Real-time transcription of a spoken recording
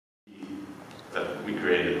that we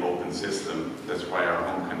create an open system. That's why our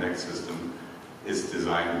Home Connect system is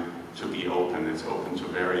designed to be open. It's open to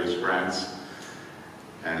various brands,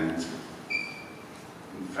 and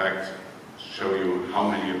in fact show you how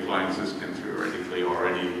many appliances can theoretically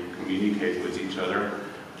already communicate with each other.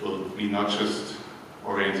 Will be not just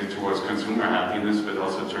oriented towards consumer happiness, but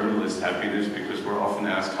also journalist happiness, because we're often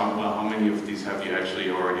asked, how many of these have you actually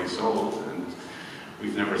already sold? And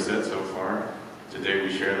we've never said so far. Today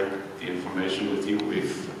we share the information with you.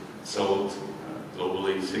 We've sold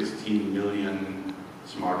globally 16 million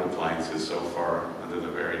smart appliances so far under the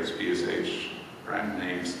various BSH brand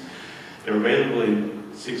names. They're available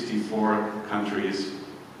in 64 countries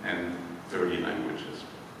and 30 languages.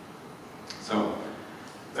 So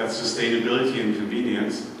that's sustainability and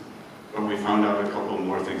convenience, but we found out a couple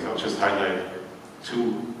more things. I'll just highlight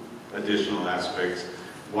two additional aspects.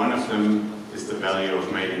 One of them is the value of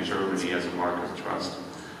made in Germany as a mark of trust.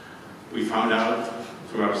 We found out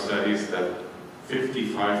through our studies that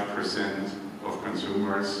 55% of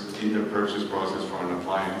consumers in the purchase process for an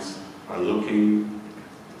appliance are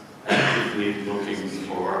actively looking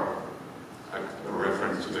for a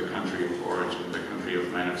reference to the country of origin, the country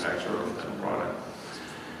of manufacture of that product.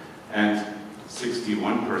 And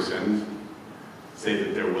 61% say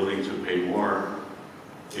that they're willing to pay more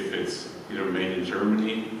if it's either made in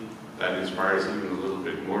Germany. That inspires even a little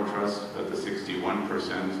bit more trust, but the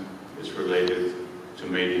 61% is related to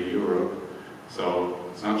made in Europe. So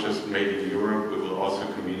it's not just made in Europe, we will also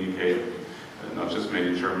communicate, not just made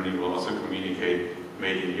in Germany, we'll also communicate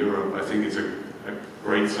made in Europe. I think it's a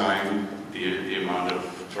great sign, the amount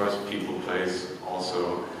of trust people place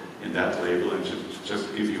also in that label. And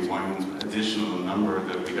just give you one additional number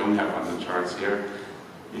that we don't have on the charts here.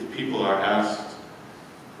 If people are asked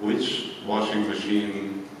which washing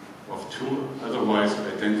machine of two otherwise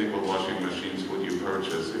identical washing machines would you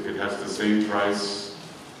purchase, if it has the same price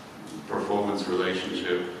performance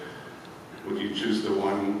relationship, would you choose the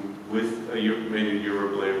one with a made in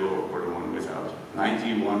Europe label or the one without?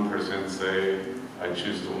 91% say I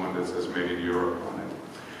choose the one that says made in Europe on it.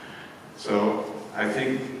 So I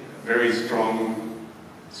think very strong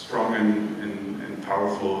and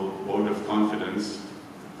powerful vote of confidence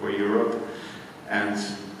for Europe. And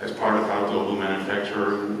as part of our global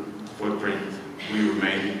manufacturer footprint, we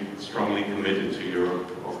remain strongly committed to Europe.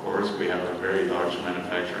 Of course, we have a very large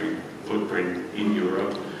manufacturing footprint in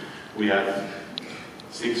Europe. We have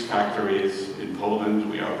 6 factories in Poland.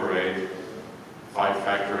 We operate 5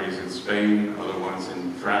 factories in Spain, other ones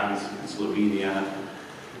in France, in Slovenia,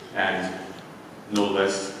 and no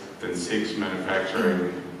less than 6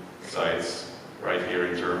 manufacturing sites right here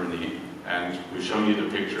in Germany. And we've shown you the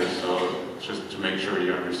pictures, so just to make sure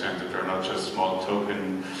you understand that they're not just small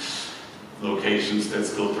token locations that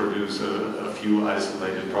still produce a few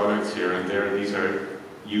isolated products here and there. These are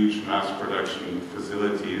huge mass production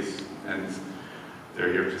facilities, and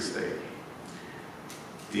they're here to stay.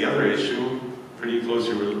 The other issue, pretty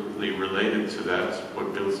closely related to that,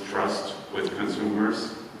 what builds trust with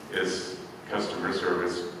consumers, is customer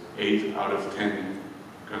service. 8 out of 10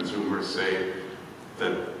 consumers say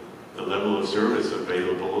that the level of service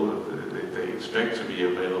available, that they expect to be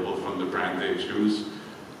available from the brand they choose,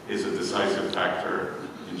 is a decisive factor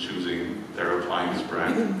in choosing their appliance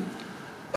brand.